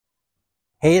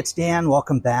Hey, it's Dan.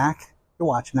 Welcome back. You're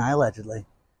watching I Allegedly.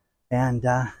 And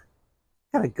got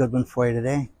a good one for you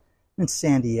today. I'm in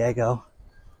San Diego,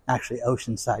 actually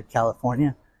Oceanside,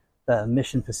 California, the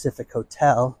Mission Pacific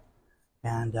Hotel.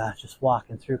 And just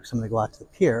walking through because I'm going to go out to the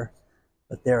pier.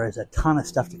 But there is a ton of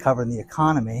stuff to cover in the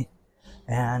economy.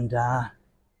 And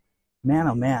man,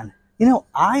 oh man. You know,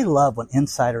 I love when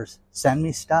insiders send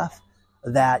me stuff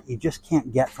that you just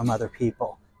can't get from other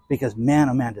people. Because man,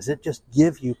 oh man, does it just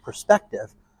give you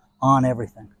perspective on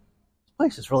everything. This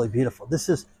place is really beautiful. This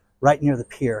is right near the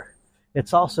pier.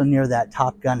 It's also near that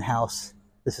Top Gun house.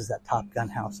 This is that Top Gun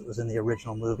house that was in the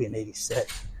original movie in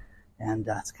 '86. And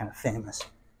it's kind of famous.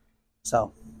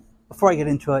 So before I get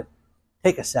into it,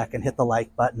 take a second, hit the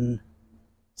like button,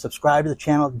 subscribe to the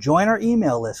channel, join our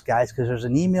email list, guys, because there's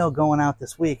an email going out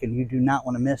this week and you do not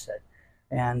want to miss it.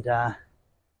 And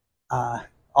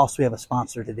also, we have a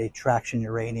sponsor today, Traction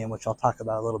Uranium, which I'll talk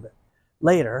about a little bit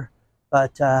later.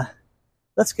 But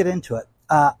let's get into it.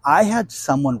 I had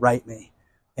someone write me,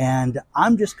 and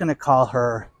I'm just going to call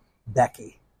her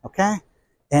Becky, okay?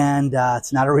 And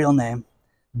it's not a real name.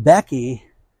 Becky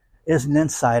is an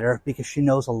insider because she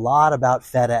knows a lot about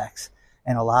FedEx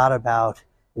and a lot about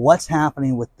what's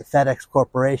happening with the FedEx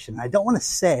Corporation. I don't want to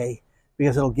say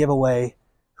because it'll give away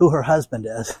who her husband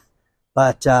is.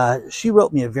 But she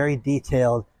wrote me a very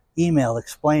detailed email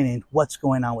explaining what's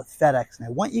going on with FedEx. And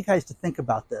I want you guys to think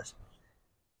about this.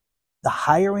 The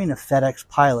hiring of FedEx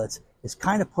pilots is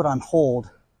kind of put on hold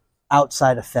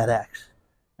outside of FedEx.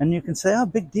 And you can say, oh,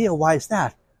 big deal. Why is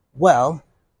that? Well,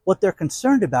 what they're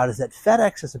concerned about is that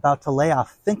FedEx is about to lay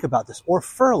off, think about this, or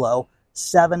furlough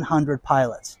 700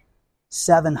 pilots.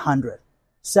 700.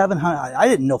 I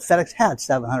didn't know FedEx had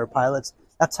 700 pilots.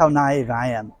 That's how naive I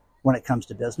am when it comes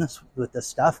to business with this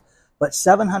stuff. But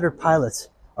 700 pilots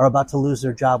are about to lose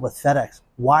their job with FedEx.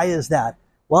 Why is that?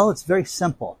 Well, it's very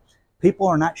simple. People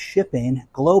are not shipping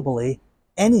globally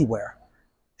anywhere.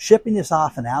 Shipping is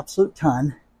off an absolute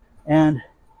ton. And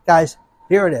guys,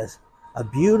 here it is. A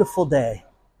beautiful day.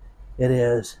 It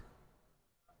is,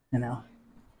 look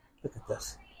at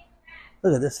this.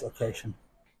 Look at this location.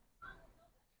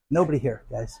 Nobody here,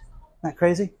 guys. Isn't that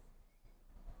crazy?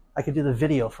 I could do the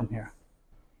video from here.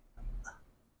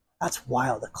 That's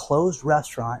wild. A closed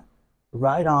restaurant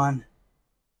right on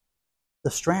the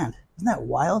Strand. Isn't that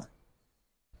wild?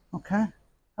 Okay.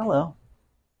 Hello.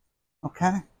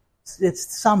 Okay.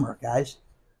 It's summer, guys.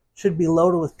 Should be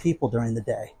loaded with people during the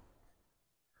day.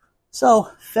 So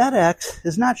FedEx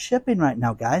is not shipping right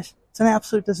now, guys. It's an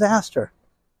absolute disaster.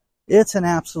 It's an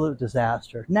absolute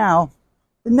disaster. Now,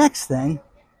 the next thing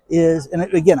is, and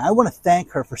again, I want to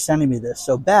thank her for sending me this.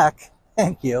 So Beck,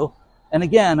 thank you. And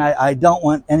again, I don't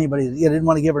want anybody, I didn't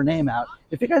want to give her name out.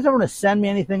 If you guys ever want to send me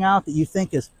anything out that you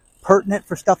think is pertinent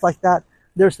for stuff like that,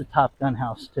 there's the Top Gun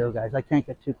house too, guys. I can't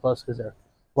get too close because they're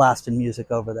blasting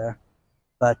music over there.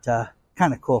 But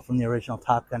kind of cool from the original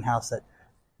Top Gun house that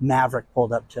Maverick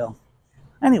pulled up to.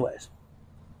 Anyways,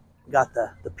 got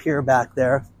the pier back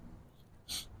there.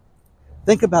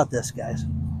 Think about this, guys.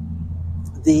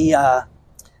 The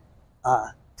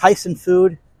Tyson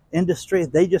food industry,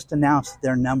 they just announced that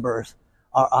their numbers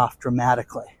are off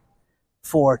dramatically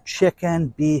for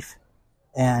chicken, beef,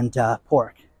 and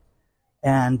pork.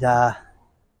 And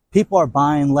people are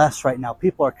buying less right now.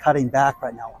 People are cutting back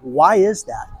right now. Why is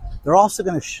that? They're also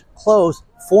going to close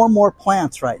 4 more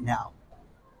plants right now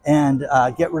and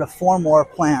get rid of 4 more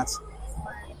plants.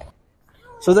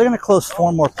 So they're going to close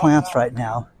 4 more plants right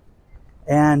now.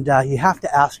 And you have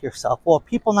to ask yourself, well, are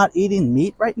people not eating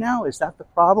meat right now? Is that the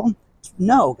problem?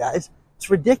 No, guys. It's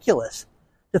ridiculous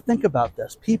to think about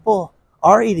this. People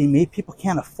are eating meat. People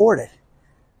can't afford it.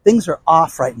 Things are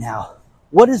off right now.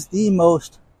 What is the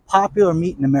most popular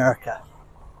meat in America?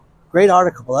 Great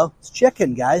article below. It's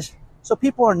chicken, guys. So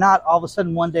people are not all of a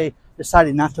sudden one day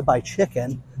deciding not to buy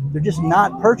chicken. They're just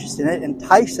not purchasing it. And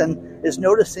Tyson is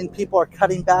noticing people are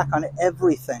cutting back on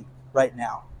everything right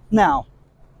now. Now,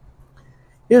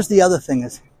 here's the other thing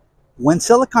is when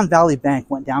Silicon Valley Bank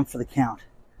went down for the count,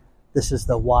 this is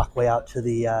the walkway out to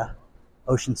the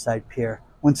Oceanside Pier.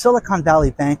 When Silicon Valley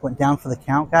Bank went down for the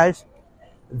count, guys,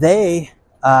 they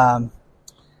had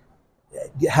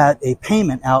a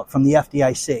payment out from the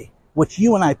FDIC, which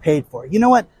you and I paid for. You know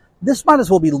what? This might as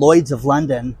well be Lloyd's of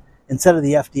London instead of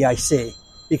the FDIC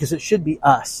because it should be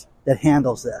us that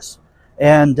handles this.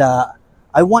 And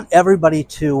I want everybody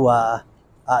to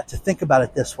think about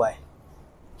it this way.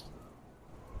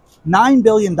 $9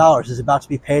 billion is about to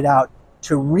be paid out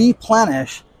to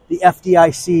replenish the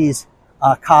FDIC's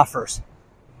coffers.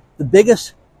 The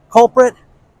biggest culprit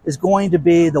is going to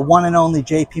be the one and only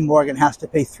JP Morgan has to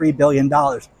pay $3 billion.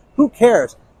 Who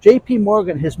cares? JP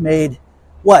Morgan has made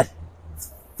what,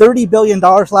 $30 billion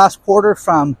last quarter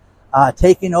from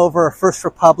taking over First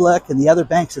Republic and the other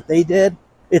banks that they did.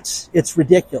 It's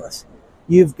ridiculous.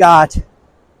 You've got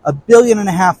 $1.5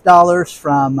 billion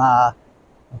from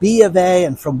B of A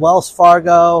and from Wells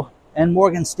Fargo, and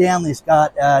Morgan Stanley's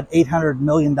got an $800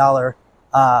 million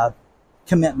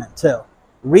commitment too.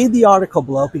 Read the article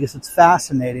below because it's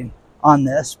fascinating on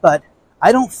this, but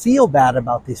I don't feel bad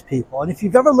about these people. And if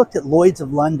you've ever looked at Lloyd's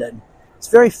of London, it's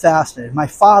very fascinating. My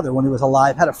father, when he was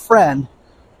alive, had a friend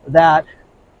that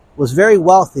was very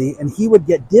wealthy, and he would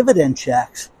get dividend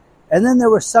checks, and then there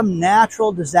was some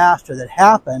natural disaster that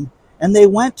happened, and they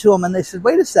went to him and they said,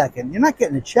 wait a second, you're not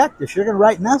getting a check this, you're going to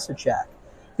write us a check,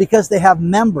 because they have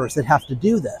members that have to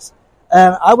do this.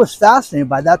 And I was fascinated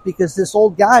by that because this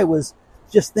old guy was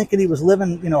just thinking he was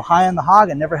living, high on the hog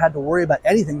and never had to worry about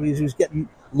anything because he was getting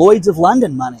Lloyd's of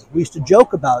London money. We used to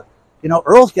joke about,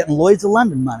 Earl's getting Lloyd's of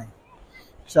London money.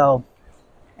 So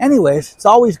anyways, it's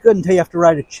always good until you have to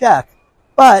write a check.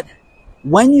 But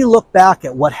when you look back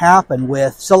at what happened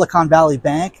with Silicon Valley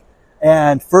Bank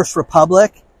and First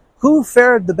Republic, who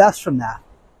fared the best from that?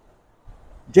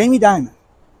 Jamie Dimon.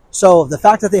 So the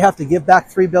fact that they have to give back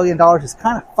 $3 billion is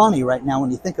kind of funny right now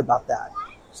when you think about that.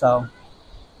 So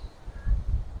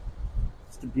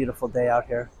it's a beautiful day out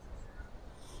here.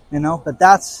 But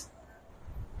that's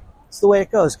the way it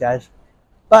goes, guys.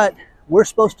 But we're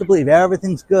supposed to believe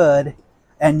everything's good,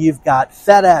 and you've got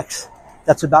FedEx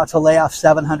that's about to lay off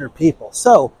 700 people.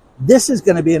 So this is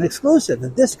going to be an exclusive.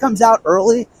 If this comes out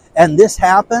early and this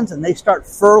happens and they start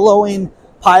furloughing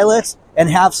pilots and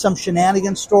have some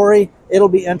shenanigans story, it'll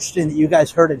be interesting that you guys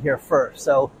heard it here first.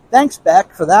 So thanks,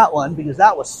 Beck, for that one, because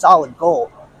that was solid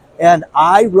gold. And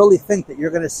I really think that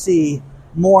you're going to see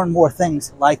more and more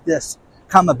things like this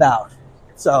come about.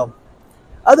 So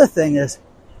other thing is,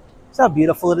 see how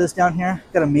beautiful it is down here?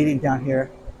 Got a meeting down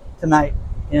here tonight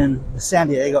in the San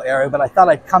Diego area, but I thought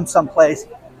I'd come someplace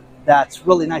that's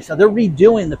really nice. Now they're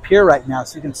redoing the pier right now,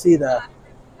 so you can see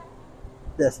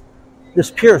this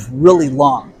pier is really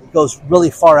long. It goes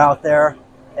really far out there,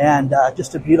 and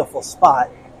just a beautiful spot.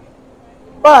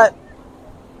 But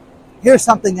here's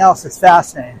something else that's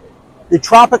fascinating. The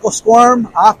tropical storm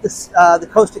off the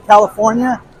coast of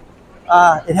California,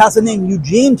 it has the name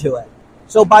Eugene to it.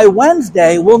 So by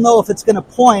Wednesday, we'll know if it's going to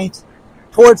point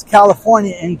towards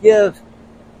California and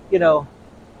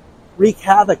wreak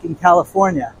havoc in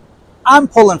California. I'm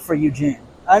pulling for Eugene.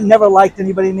 I've never liked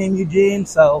anybody named Eugene,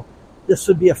 so this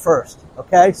would be a first.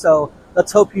 Okay, so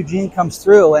let's hope Eugene comes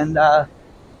through and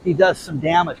he does some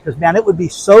damage. Because, man, it would be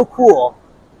so cool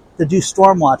to do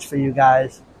storm watch for you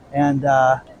guys and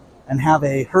have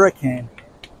a hurricane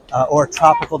or a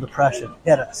tropical depression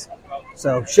hit us.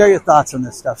 So share your thoughts on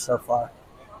this stuff so far.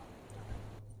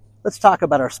 Let's talk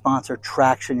about our sponsor,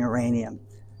 Traction Uranium.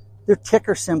 Their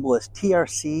ticker symbol is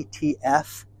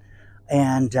TRCTF,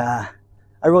 and I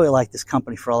really like this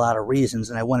company for a lot of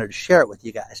reasons, and I wanted to share it with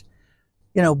you guys.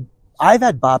 I've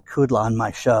had Bob Kudla on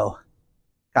my show,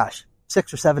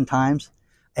 6 or 7 times,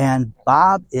 and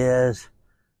Bob is,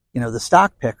 the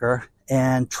stock picker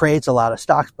and trades a lot of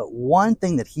stocks, but one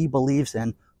thing that he believes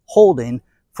in holding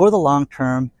for the long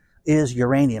term is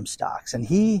uranium stocks, and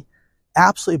he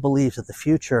absolutely believes that the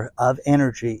future of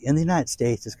energy in the United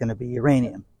States is going to be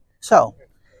uranium. So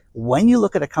when you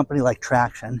look at a company like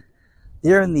Traction,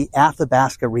 they're in the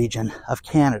Athabasca region of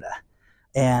Canada,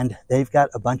 and they've got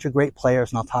a bunch of great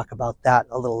players, and I'll talk about that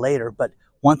a little later. But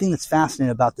one thing that's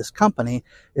fascinating about this company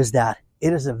is that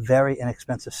it is a very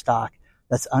inexpensive stock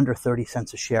that's under 30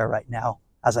 cents a share right now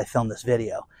as I film this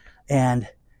video. And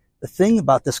the thing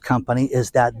about this company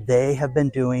is that they have been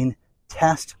doing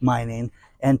test mining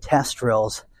and test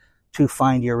drills to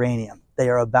find uranium. They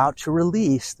are about to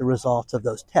release the results of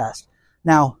those tests.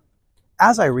 Now,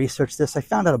 as I researched this, I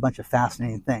found out a bunch of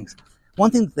fascinating things.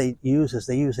 One thing that they use is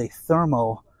a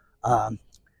thermo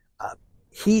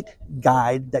heat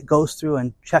guide that goes through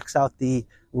and checks out the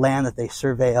land that they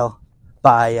surveil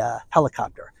by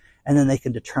helicopter. And then they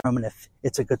can determine if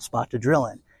it's a good spot to drill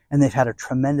in. And they've had a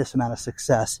tremendous amount of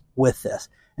success with this.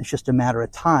 And it's just a matter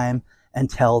of time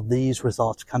until these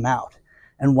results come out.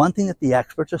 And one thing that the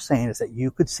experts are saying is that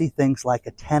you could see things like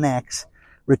a 10x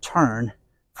return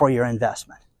for your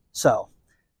investment. So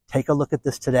take a look at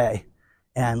this today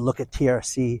and look at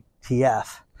TRCTF.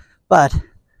 But a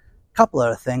couple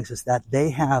other things is that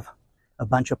they have a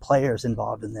bunch of players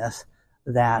involved in this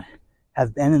that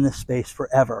have been in this space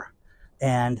forever.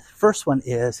 And the first one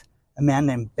is a man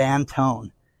named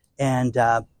Bantone. And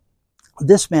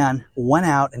this man went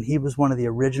out and he was one of the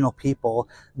original people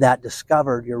that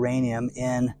discovered uranium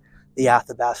in the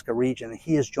Athabasca region. And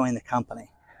he has joined the company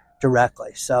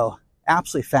directly. So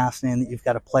absolutely fascinating that you've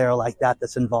got a player like that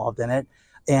that's involved in it.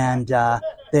 And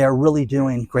they are really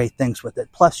doing great things with it.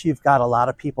 Plus, you've got a lot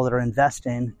of people that are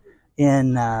investing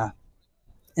in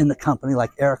the company,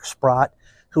 like Eric Sprott,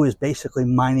 who is basically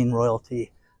mining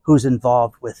royalty, who's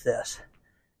involved with this.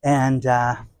 And,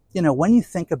 when you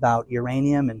think about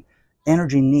uranium and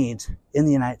energy needs in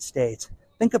the United States,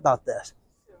 think about this.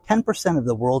 10% of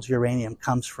the world's uranium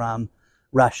comes from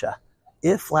Russia.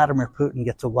 If Vladimir Putin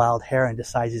gets a wild hair and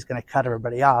decides he's going to cut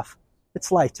everybody off,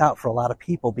 it's lights out for a lot of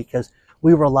people because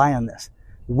we rely on this.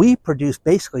 We produce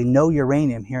basically no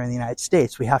uranium here in the United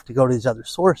States. We have to go to these other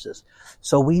sources.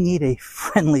 So we need a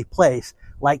friendly place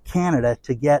like Canada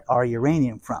to get our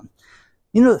uranium from.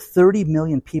 30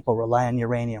 million people rely on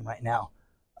uranium right now,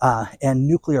 and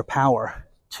nuclear power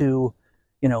to,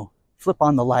 flip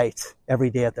on the lights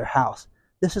every day at their house.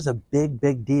 This is a big,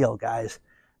 big deal, guys.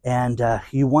 And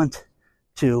you want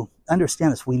to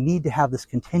understand this. We need to have this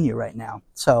continue right now.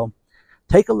 So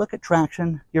take a look at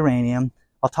Traction Uranium.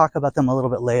 I'll talk about them a little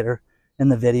bit later in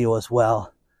the video as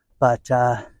well. But,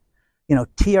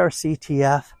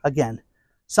 TRCTF, again,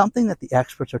 something that the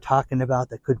experts are talking about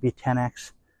that could be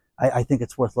 10x. I think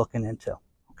it's worth looking into.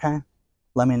 Okay?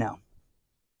 Let me know.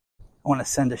 I want to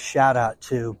send a shout out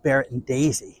to Barrett and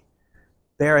Daisy.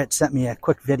 Barrett sent me a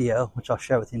quick video, which I'll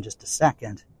share with you in just a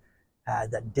second,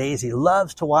 that Daisy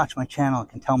loves to watch my channel and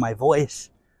can tell my voice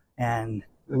and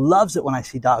loves it when I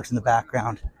see dogs in the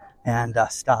background and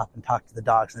stop and talk to the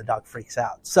dogs, and the dog freaks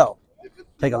out. So,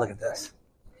 take a look at this.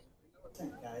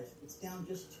 Guys, it's down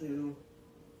just to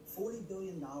 $40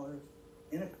 billion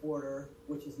in a quarter,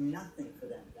 which is nothing for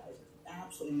them, guys. It's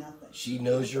absolutely nothing. She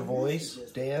knows your voice,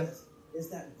 Dan. Is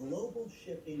that global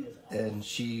shipping is and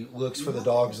she looks for the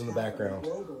dogs in the background.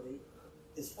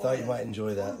 Thought you might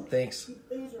enjoy that. Thanks.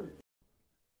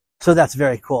 So that's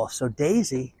very cool. So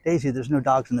Daisy, there's no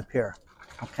dogs in the pier.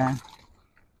 Okay.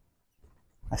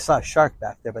 I saw a shark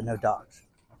back there, but no dogs.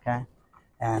 Okay.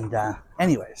 And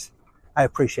anyways, I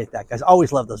appreciate that, guys.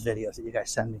 Always love those videos that you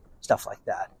guys send me, stuff like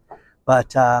that. But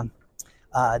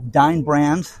Dine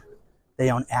Brands,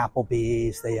 they own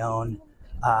Applebee's, they own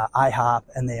IHOP,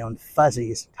 and they own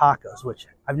Fuzzy's Tacos, which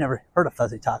I've never heard of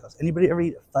Fuzzy Tacos. Anybody ever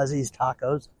eat Fuzzy's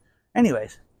Tacos?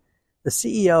 Anyways, the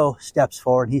CEO steps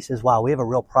forward and he says, wow, we have a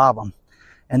real problem,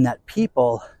 and that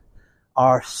people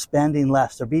are spending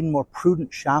less. They're being more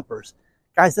prudent shoppers.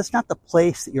 Guys, that's not the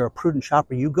place that you're a prudent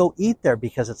shopper. You go eat there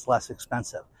because it's less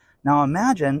expensive. Now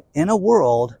imagine in a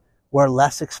world where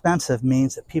less expensive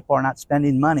means that people are not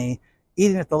spending money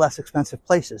eating at the less expensive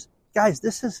places. Guys,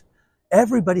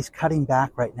 everybody's cutting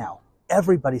back right now.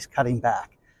 Everybody's cutting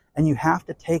back. And you have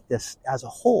to take this as a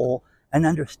whole and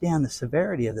understand the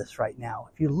severity of this right now.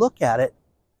 If you look at it,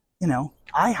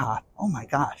 IHOP, oh my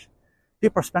gosh.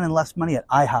 People are spending less money at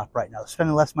IHOP right now. They're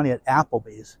spending less money at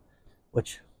Applebee's,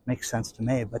 which makes sense to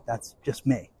me, but that's just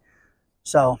me.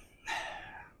 So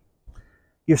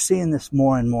you're seeing this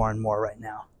more and more and more right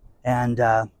now. And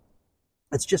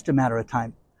it's just a matter of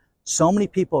time. So many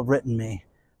people have written me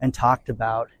and talked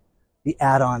about the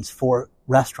add-ons for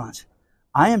restaurants.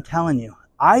 I am telling you,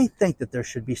 I think that there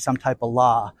should be some type of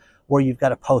law where you've got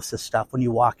to post this stuff when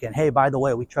you walk in. Hey, by the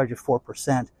way, we charge you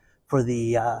 4% for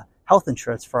the health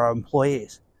insurance for our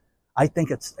employees. I think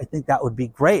that would be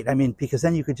great. I mean, because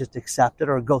then you could just accept it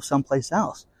or go someplace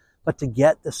else. But to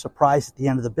get the surprise at the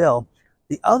end of the bill,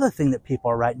 the other thing that people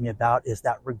are writing me about is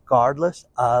that regardless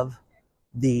of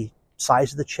the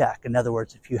size of the check, in other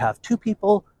words, if you have 2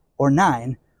 people or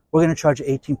 9, we're going to charge you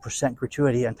 18%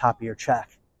 gratuity on top of your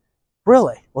check.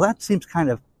 Really? Well, that seems kind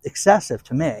of excessive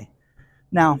to me.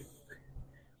 Now,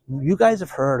 you guys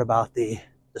have heard about the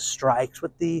strikes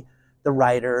with the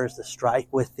writers, the strike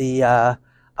with the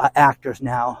actors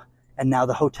now, and now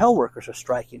the hotel workers are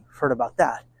striking. Heard about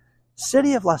that.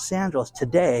 City of Los Angeles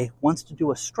today wants to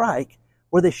do a strike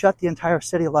where they shut the entire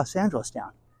city of Los Angeles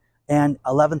down, and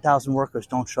 11,000 workers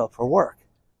don't show up for work.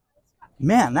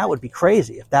 Man, that would be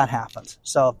crazy if that happens.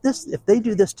 So if they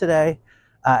do this today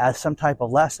as some type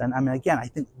of lesson, I mean, again, I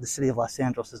think the city of Los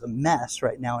Angeles is a mess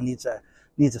right now and needs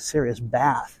a serious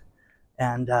bath.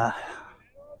 And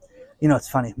it's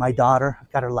funny. My daughter,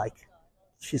 I've got her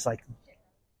she's like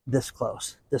this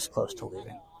close to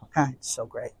leaving. Okay, it's so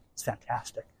great. It's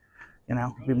fantastic.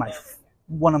 It'll be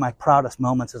one of my proudest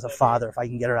moments as a father if I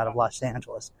can get her out of Los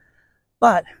Angeles.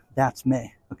 But that's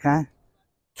me. Okay.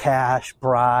 Cash,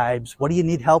 bribes, what do you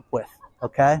need help with?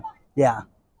 Okay? Yeah.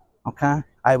 Okay?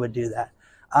 I would do that.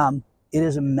 It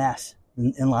is a mess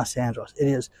in Los Angeles. It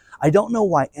is. I don't know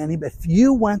why if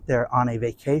you went there on a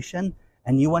vacation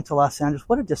and you went to Los Angeles,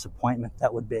 what a disappointment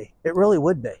that would be. It really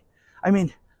would be. I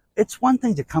mean, it's one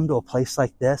thing to come to a place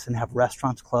like this and have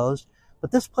restaurants closed,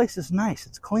 But this place is nice.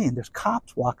 It's clean. There's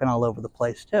cops walking all over the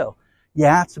place too.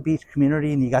 Yeah, it's a beach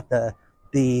community, and you got the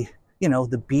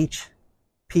beach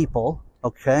people,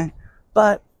 okay?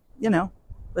 But,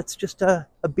 it's just a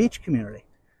beach community.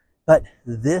 But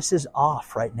this is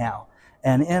off right now.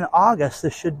 And in August,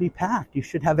 this should be packed. You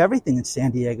should have everything in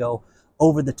San Diego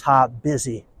over the top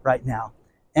busy right now.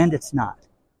 And it's not.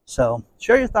 So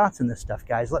share your thoughts on this stuff,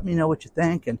 guys. Let me know what you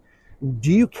think. And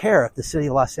do you care if the city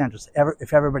of Los Angeles,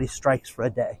 if everybody strikes for a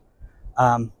day?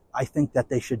 I think that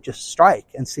they should just strike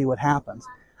and see what happens.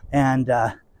 And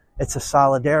it's a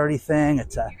solidarity thing.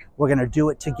 We're going to do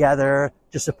it together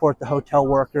to support the hotel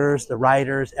workers, the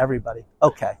writers, everybody.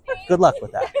 Okay, good luck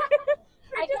with that.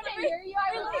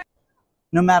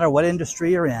 No matter what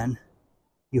industry you're in,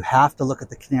 you have to look at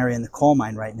the canary in the coal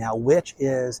mine right now, which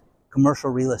is commercial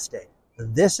real estate.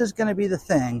 This is going to be the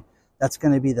thing that's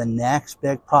going to be the next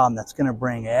big problem that's going to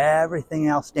bring everything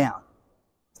else down.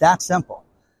 It's that simple.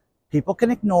 People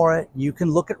can ignore it. You can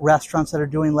look at restaurants that are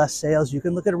doing less sales. You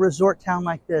can look at a resort town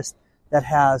like this that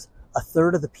has a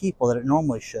third of the people that it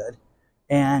normally should,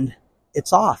 and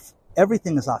it's off.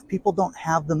 Everything is off. People don't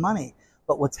have the money.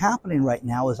 But what's happening right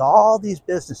now is all these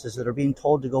businesses that are being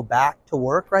told to go back to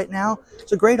work right now.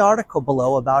 It's a great article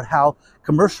below about how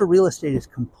commercial real estate is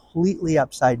completely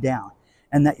upside down,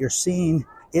 and that you're seeing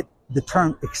the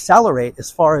term accelerate as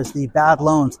far as the bad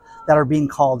loans that are being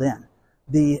called in.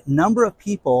 The number of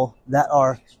people that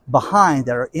are behind,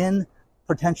 that are in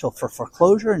potential for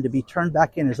foreclosure and to be turned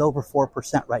back in, is over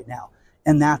 4% right now.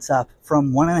 And that's up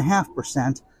from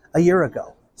 1.5% a year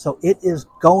ago. So it is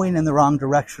going in the wrong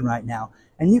direction right now.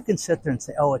 And you can sit there and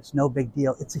say, oh, it's no big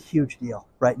deal. It's a huge deal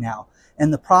right now.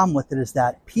 And the problem with it is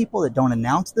that people that don't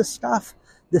announce this stuff,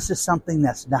 this is something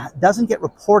doesn't get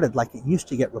reported like it used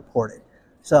to get reported.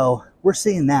 So we're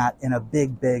seeing that in a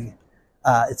big,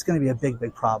 it's going to be a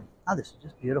big problem. Oh, this is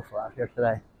just beautiful out here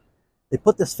today. They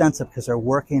put this fence up because they're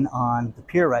working on the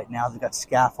pier right now. They've got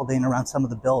scaffolding around some of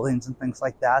the buildings and things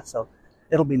like that. So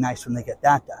it'll be nice when they get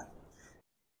that done.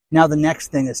 Now the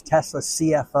next thing is Tesla's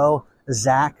CFO,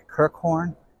 Zach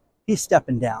Kirkhorn. He's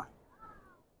stepping down.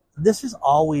 This is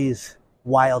always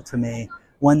wild to me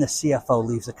when the CFO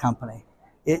leaves a company.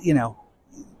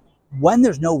 When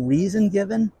there's no reason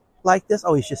given like this,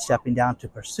 oh, he's just stepping down to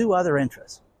pursue other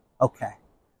interests. Okay.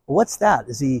 Well, what's that?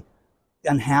 Is he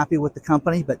unhappy with the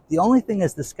company? But the only thing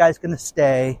is this guy's going to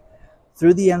stay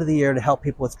through the end of the year to help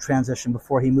people with transition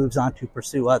before he moves on to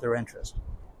pursue other interests.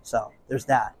 So there's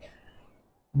that.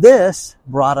 This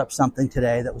brought up something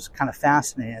today that was kind of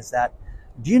fascinating, is that,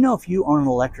 do you know if you own an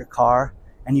electric car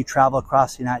and you travel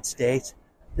across the United States,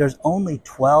 there's only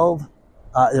 22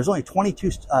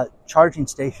 charging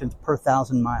stations per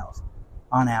 1,000 miles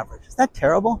on average. Is that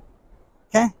terrible?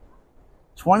 Okay.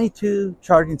 22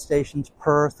 charging stations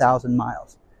per 1,000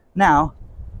 miles. Now,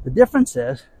 the difference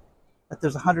is that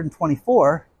there's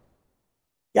 124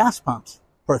 gas pumps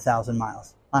per 1,000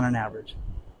 miles on an average.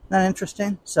 Isn't that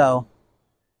interesting? So,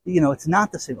 it's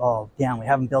not the same. Oh, damn, we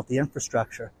haven't built the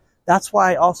infrastructure. That's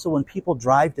why also when people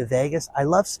drive to Vegas, I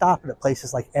love stopping at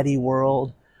places like Eddie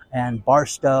World and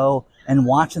Barstow and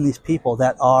watching these people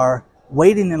that are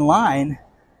waiting in line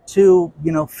to,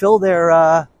 fill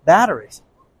their batteries.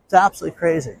 It's absolutely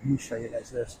crazy. Let me show you guys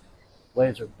this.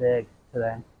 Waves are big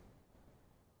today.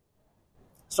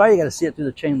 Sorry you got to see it through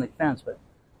the chain link fence, but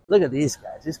look at these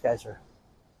guys. These guys are...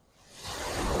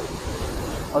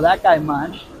 Oh, that guy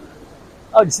munched.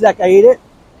 Oh, did you see that guy eat it?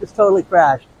 Just totally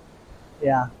crashed.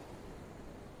 Yeah.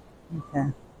 Okay.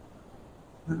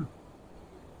 Oh.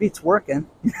 Beats working.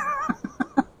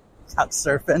 It's out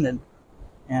surfing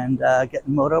and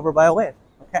getting mowed over by a wave.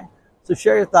 Okay. So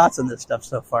share your thoughts on this stuff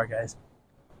so far, guys.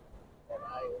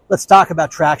 Let's talk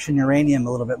about Traction Uranium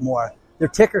a little bit more. Their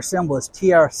ticker symbol is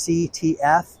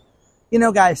TRCTF.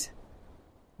 Guys,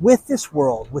 with this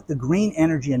world, with the green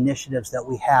energy initiatives that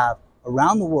we have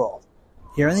around the world,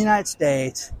 here in the United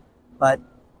States, but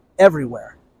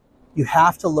everywhere, you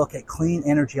have to look at clean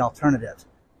energy alternatives.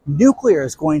 Nuclear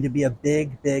is going to be a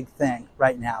big thing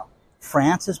right now.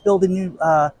 France is building new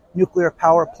nuclear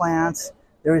power plants.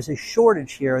 There is a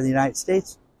shortage here in the United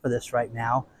States for this right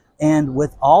now. And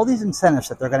with all these incentives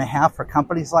that they're going to have for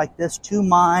companies like this to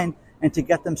mine and to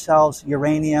get themselves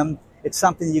uranium, it's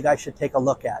something you guys should take a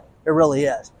look at. It really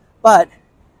is. But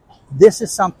this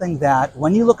is something that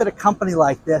when you look at a company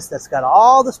like this that's got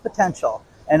all this potential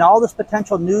and all this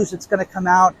potential news that's going to come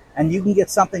out, and you can get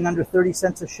something under 30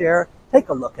 cents a share, take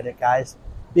a look at it, guys,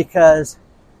 because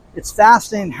it's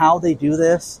fascinating how they do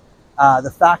this.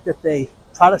 The fact that they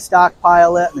try to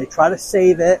stockpile it and they try to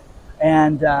save it,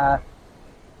 and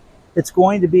it's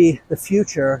going to be the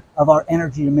future of our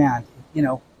energy demand.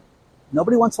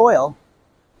 Nobody wants oil.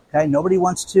 Okay, nobody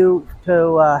wants to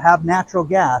have natural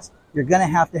gas. You're going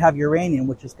to have uranium,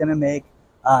 which is going to make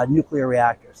nuclear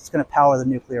reactors. It's going to power the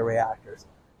nuclear reactors.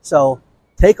 So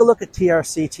take a look at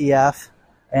TRCTF,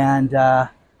 and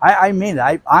I mean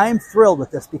it. I'm thrilled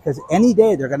with this because any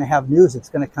day they're going to have news that's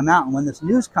going to come out, and when this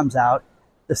news comes out,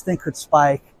 this thing could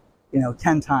spike,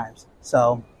 10 times.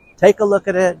 So take a look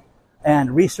at it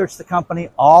and research the company.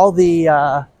 All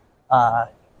the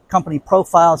company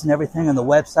profiles and everything on the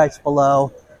websites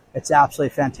below. It's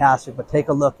absolutely fantastic. But take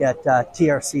a look at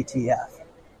TRCTF.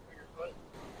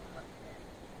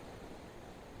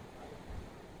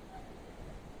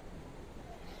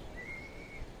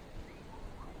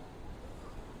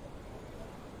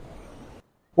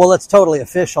 Well, it's totally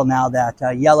official now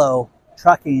that Yellow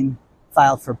Trucking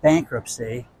filed for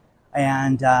bankruptcy.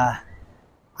 And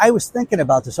I was thinking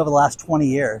about this over the last 20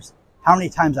 years, how many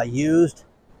times I used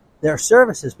their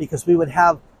services because we would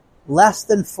have less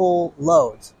than full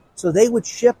loads. So they would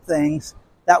ship things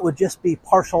that would just be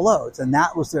partial loads, and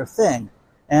that was their thing.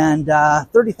 And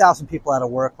 30,000 people out of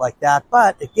work like that.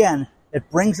 But again, it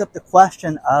brings up the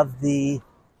question of the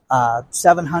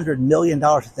 $700 million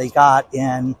that they got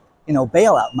in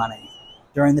bailout money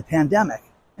during the pandemic.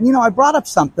 And, I brought up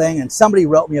something and somebody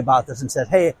wrote me about this and said,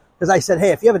 hey, because I said, hey,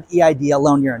 if you have an EIDL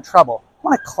loan, you're in trouble. I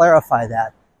want to clarify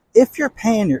that. If you're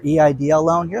paying your EIDL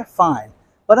loan, you're fine.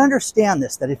 But understand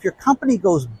this, that if your company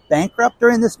goes bankrupt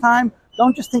during this time,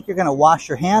 don't just think you're going to wash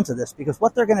your hands of this, because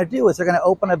what they're going to do is they're going to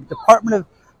open a Department of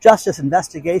Justice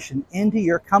investigation into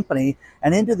your company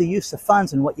and into the use of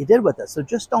funds and what you did with it. So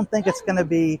just don't think it's going to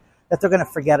be that they're going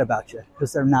to forget about you,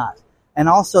 because they're not. And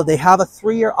also, they have a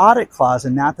 3-year audit clause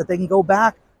in that they can go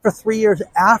back for 3 years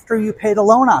after you pay the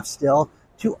loan off still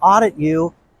to audit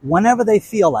you whenever they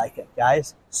feel like it,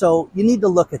 guys. So you need to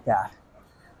look at that.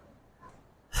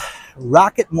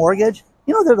 Rocket Mortgage,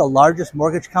 they're the largest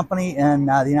mortgage company in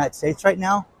the United States right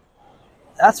now.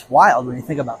 That's wild when you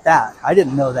think about that. I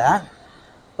didn't know that.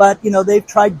 But, they've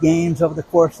tried games over the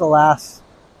course of the last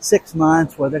 6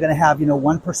 months where they're going to have,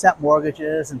 1%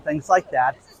 mortgages and things like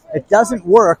that. It doesn't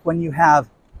work when you have,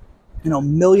 $1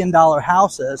 million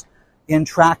houses in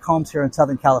tract homes here in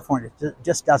Southern California. It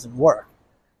just doesn't work.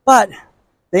 But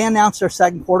they announced their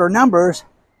second quarter numbers,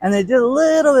 and they did a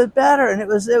little bit better, and it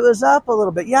was up a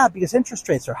little bit. Yeah, because interest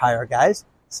rates are higher, guys.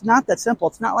 It's not that simple.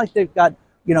 It's not like they've got,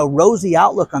 rosy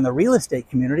outlook on the real estate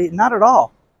community. Not at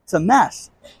all. It's a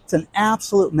mess. It's an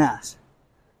absolute mess.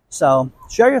 So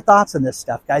share your thoughts on this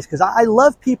stuff, guys, because I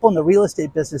love people in the real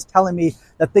estate business telling me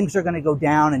that things are going to go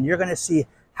down and you're going to see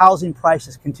housing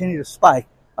prices continue to spike.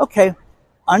 Okay,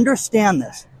 understand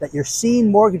this, that you're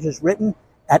seeing mortgages written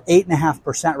at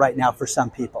 8.5% right now for some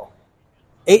people.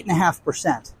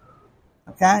 8.5%.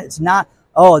 Okay, it's not,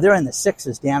 they're in the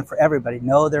 6s, Dan, for everybody.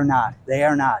 No, they're not. They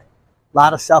are not. A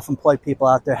lot of self-employed people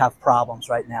out there have problems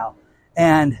right now.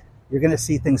 And you're going to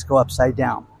see things go upside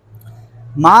down.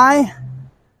 My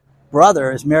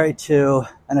brother is married to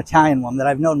an Italian woman that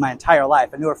I've known my entire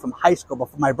life. I knew her from high school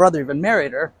before my brother even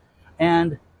married her.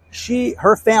 And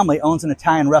her family owns an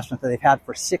Italian restaurant that they've had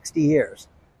for 60 years,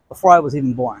 before I was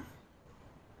even born.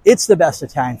 It's the best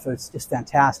Italian food. It's just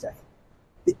fantastic.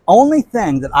 The only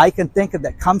thing that I can think of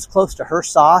that comes close to her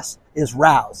sauce is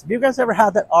Rouse. Have you guys ever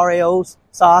had that RAO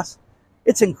sauce?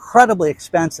 It's incredibly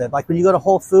expensive. Like when you go to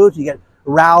Whole Foods, you get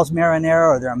Rouse marinara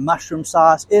or their mushroom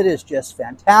sauce. It is just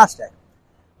fantastic.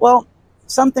 Well,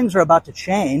 some things are about to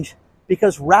change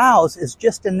because Rouse has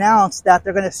just announced that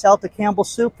they're going to sell to Campbell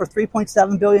Soup for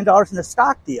 $3.7 billion in a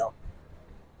stock deal.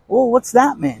 Well, what's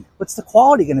that mean? What's the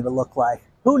quality going to look like?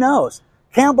 Who knows?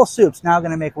 Campbell Soup's now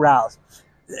going to make Rouse.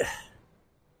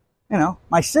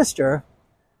 My sister,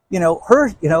 hey,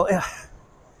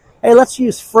 let's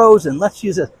use frozen. Let's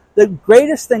use it. The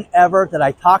greatest thing ever that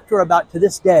I talked to her about to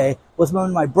this day was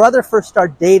when my brother first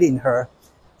started dating her.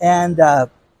 And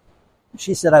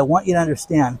she said, I want you to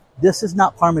understand, this is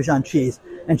not Parmesan cheese.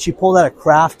 And she pulled out a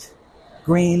Kraft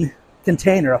green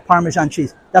container of Parmesan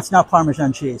cheese. That's not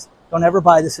Parmesan cheese. Don't ever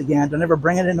buy this again. Don't ever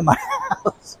bring it into my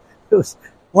house. It was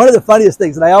one of the funniest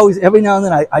things. And I always, every now and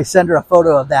then, I send her a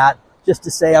photo of that just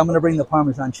to say, I'm going to bring the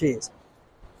Parmesan cheese.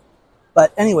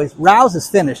 But anyways, Rouse is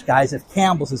finished, guys, if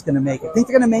Campbell's is going to make it. I think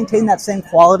they're going to maintain that same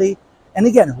quality. And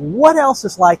again, what else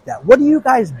is like that? What do you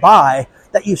guys buy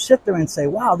that you sit there and say,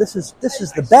 wow, this is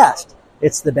the best?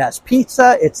 It's the best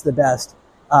pizza. It's the best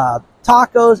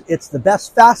tacos. It's the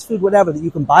best fast food, whatever, that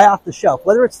you can buy off the shelf.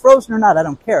 Whether it's frozen or not, I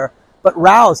don't care. But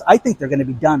Rouse, I think they're going to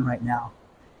be done right now.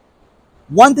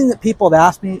 One thing that people have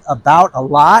asked me about a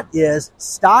lot is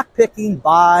stock picking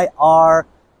by our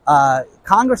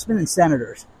congressmen and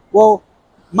senators. Well,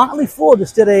 Motley Fool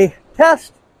just did a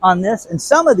test on this, and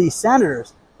some of these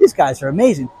senators, these guys are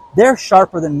amazing. They're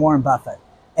sharper than Warren Buffett.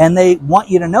 And they want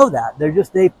you to know that.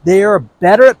 They are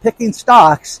better at picking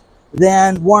stocks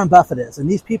than Warren Buffett is. And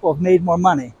these people have made more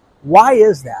money. Why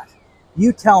is that?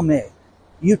 You tell me.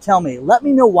 You tell me. Let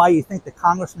me know why you think the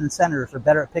congressmen and senators are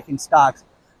better at picking stocks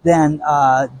than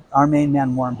our main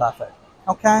man, Warren Buffett.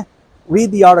 Okay?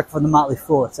 Read the article from the Motley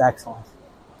Fool. It's excellent.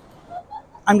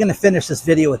 I'm going to finish this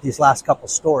video with these last couple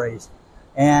stories.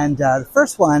 And the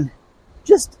first one,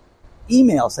 just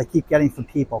emails I keep getting from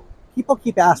people. People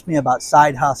keep asking me about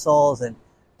side hustles and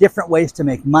different ways to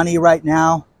make money right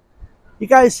now. You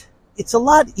guys, it's a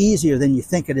lot easier than you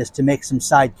think it is to make some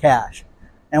side cash.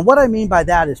 And what I mean by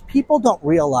that is people don't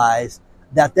realize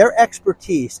that their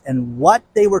expertise and what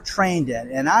they were trained in,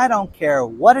 and I don't care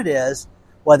what it is,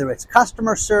 whether it's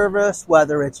customer service,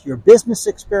 whether it's your business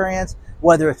experience,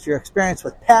 whether it's your experience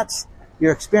with pets,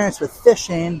 your experience with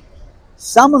fishing,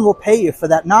 someone will pay you for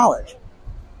that knowledge.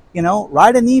 You know,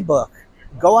 write an ebook,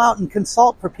 go out and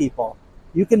consult for people.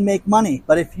 You can make money.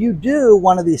 But if you do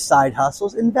one of these side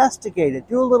hustles, investigate it,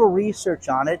 do a little research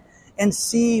on it, and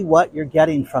see what you're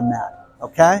getting from that.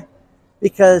 Okay?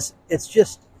 Because it's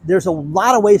just, there's a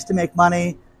lot of ways to make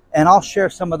money, and I'll share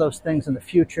some of those things in the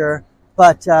future.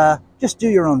 But just do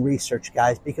your own research,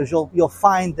 guys, because you'll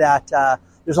find that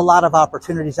there's a lot of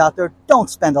opportunities out there. Don't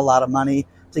spend a lot of money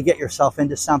to get yourself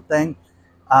into something.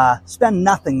 Spend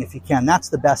nothing if you can. That's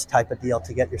the best type of deal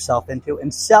to get yourself into.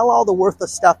 And sell all the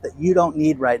worthless stuff that you don't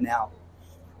need right now.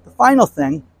 The final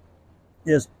thing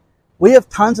is we have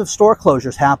tons of store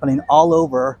closures happening all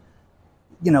over,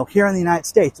 here in the United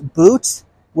States. Boots,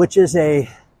 which is a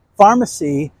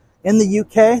pharmacy in the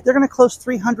UK, they're going to close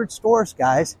 300 stores,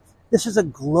 guys. This is a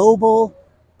global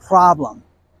problem.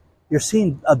 You're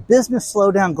seeing a business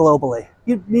slowdown globally.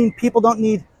 You mean people don't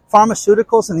need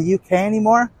pharmaceuticals in the UK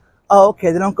anymore? Oh,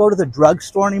 okay, they don't go to the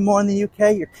drugstore anymore in the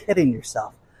UK? You're kidding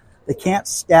yourself. They can't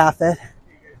staff it.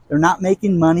 They're not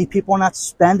making money. People are not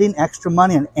spending extra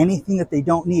money on anything that they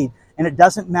don't need. And it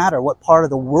doesn't matter what part of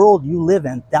the world you live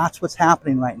in. That's what's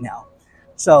happening right now.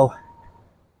 So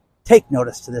take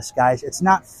notice to this, guys. It's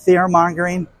not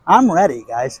fear-mongering. I'm ready,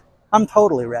 guys. I'm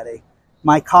totally ready.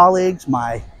 My colleagues,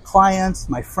 my clients,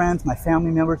 my friends, my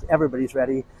family members, everybody's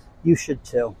ready. You should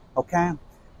too, okay?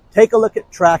 Take a look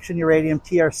at Traction Uranium,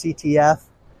 TRCTF,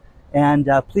 and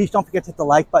please don't forget to hit the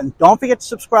like button. Don't forget to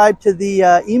subscribe to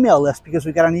the email list because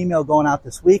we've got an email going out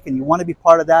this week, and you want to be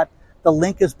part of that. The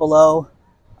link is below.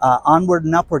 Onward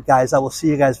and upward, guys. I will see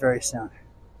you guys very soon.